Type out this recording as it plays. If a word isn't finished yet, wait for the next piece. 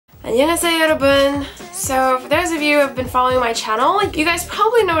안녕하세요 여러분. So for those of you who have been following my channel, you guys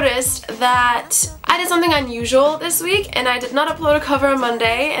probably noticed that I did something unusual this week and I did not upload a cover on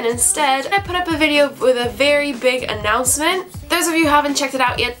Monday, and instead I put up a video with a very big announcement. Those of you who haven't checked it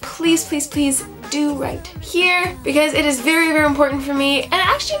out yet, please do right here, because it is very important for me, and it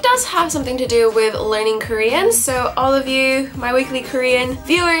actually does have something to do with learning Korean. So all of you, my weekly Korean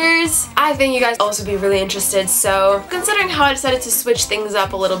viewers, I think you guys also be really interested. So considering how I decided to switch things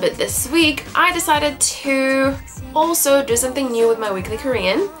up a little bit this week, I decided to also do something new with my weekly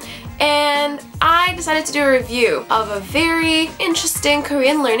Korean. And I decided to do a review of a very interesting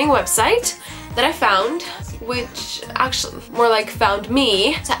Korean learning website that I found, which actually more like found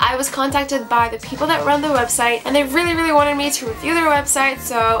me. So I was contacted by the people that run the website, and they really wanted me to review their website,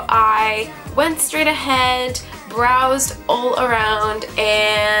 so I went straight ahead, browsed all around,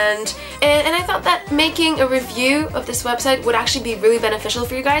 and I thought that making a review of this website would actually be really beneficial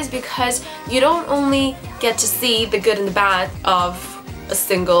for you guys, because you don't only get to see the good and the bad of a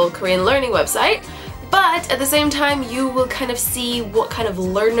single Korean learning website, but at the same time you will kind of see what kind of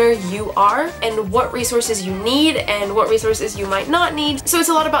learner you are and what resources you need and what resources you might not need. So it's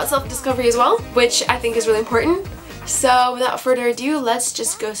a lot about self-discovery as well, which I think is really important. So without further ado, let's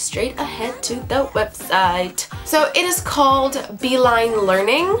just go straight ahead to the website. So it is called Beeline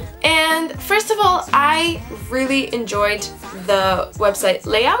Learning, and first of all, I really enjoyed the website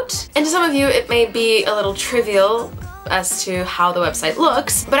layout, and to some of you it may be a little trivial as to how the website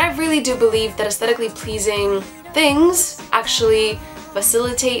looks, but I really do believe that aesthetically pleasing things actually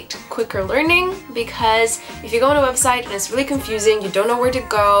facilitate quicker learning, because if you go on a website and it's really confusing, you don't know where to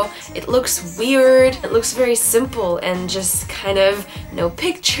go, it looks weird, it looks very simple and just kind of no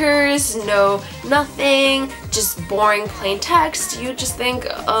pictures, no nothing, just boring plain text, you just think,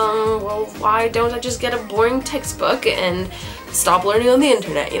 well, why don't I just get a boring textbook and stop learning on the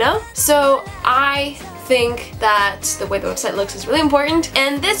internet, you know? So I think that the way the website looks is really important,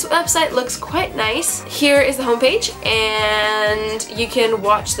 and this website looks quite nice. Here is the homepage, and you can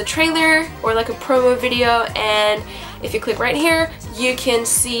watch the trailer or like a promo video, and if you click right here you can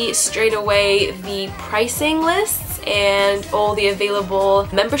see straight away the pricing lists and all the available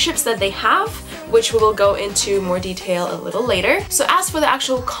memberships that they have, which we will go into more detail a little later. So as for the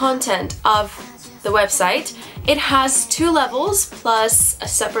actual content of the website, it has 2 levels plus a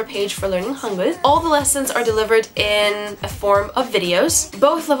separate page for learning Hangul. All the lessons are delivered in a form of videos.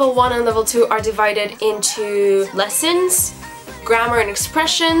 Both level 1 and level 2 are divided into lessons, grammar and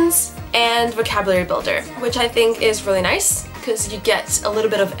expressions, and vocabulary builder, which I think is really nice, because you get a little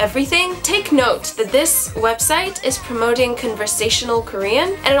bit of everything. Take note that this website is promoting conversational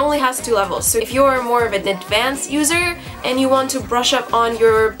Korean, and it only has 2 levels. So if you're more of an advanced user and you want to brush up on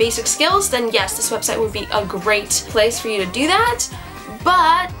your basic skills, then yes, this website would be a great place for you to do that,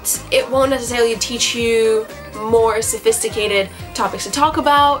 but it won't necessarily teach you more sophisticated topics to talk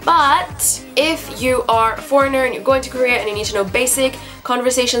about. But if you are a foreigner and you're going to Korea and you need to know basic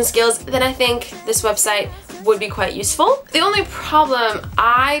conversation skills, then I think this website would be quite useful. The only problem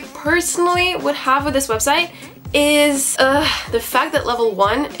I personally would have with this website is the fact that level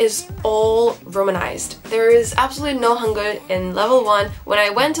 1 is all Romanized. There is absolutely no Hangul in level 1. When I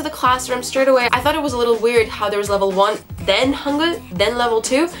went to the classroom straight away, I thought it was a little weird how there was level 1, then Hangul, then level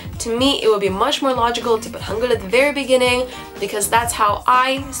 2. To me, it would be much more logical to put Hangul at the very beginning, because that's how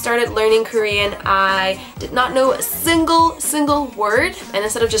I started learning Korean. I did not know a single word, and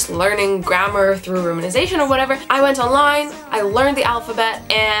instead of just learning grammar through romanization or whatever, I went online, I learned the alphabet,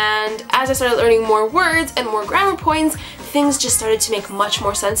 and as I started learning more words and more grammar points, things just started to make much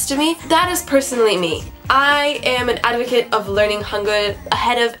more sense to me. That is personally me. I am an advocate of learning Hangul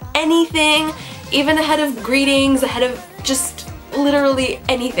ahead of anything, even ahead of greetings, ahead of just literally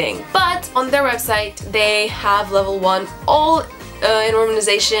anything. But on their website they have level 1 all in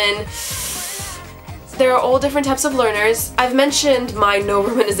romanization. There are all different types of learners. I've mentioned my no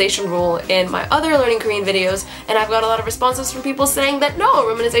romanization rule in my other learning Korean videos, and I've got a lot of responses from people saying that no,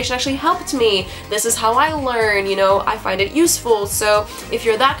 romanization actually helped me. This is how I learn, you know, I find it useful. So if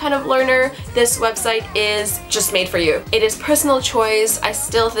you're that kind of learner, this website is just made for you. It is personal choice. I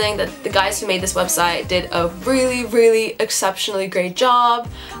still think that the guys who made this website did a really exceptionally great job.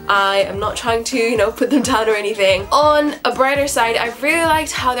 I am not trying to, you know, put them down or anything. On a brighter side, I really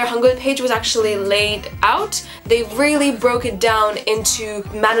liked how their Hangul page was actually laid out. They really broke it down into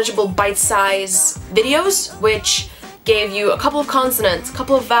manageable bite-size videos, which gave you a couple of consonants, a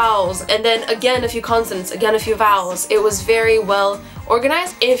couple of vowels, and then again a few consonants, again a few vowels. It was very well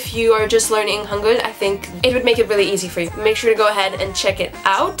organized. If you are just learning Hangul, I think it would make it really easy for you. Make sure to go ahead and check it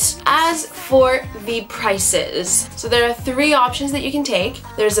out. As for the prices, so there are 3 options that you can take.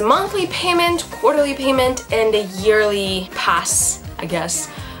 There's a monthly payment, quarterly payment, and a yearly pass, I guess.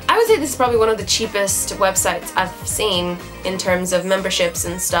 I would say this is probably one of the cheapest websites I've seen in terms of memberships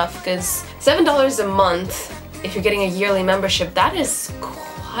and stuff, because $7 a month, if you're getting a yearly membership, that is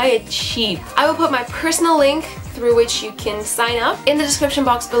quite cheap. I will put my personal link through which you can sign up in the description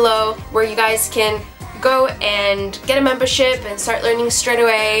box below, where you guys can go and get a membership and start learning straight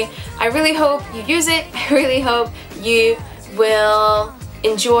away. I really hope you use it. I really hope you will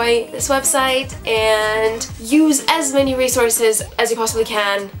enjoy this website and use as many resources as you possibly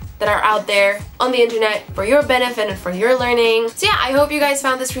can that are out there on the internet for your benefit and for your learning. So yeah, I hope you guys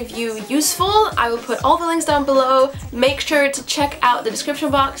found this review useful. I will put all the links down below. Make sure to check out the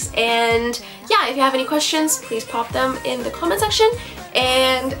description box, and yeah, if you have any questions, please pop them in the comment section,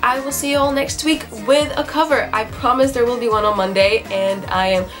 and I will see you all next week with a cover. I promise there will be one on Monday, and I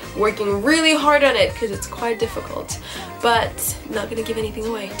am working really hard on it because it's quite difficult, but I'm not gonna give anything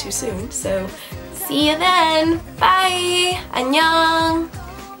away too soon. So see you then. Bye. 안녕.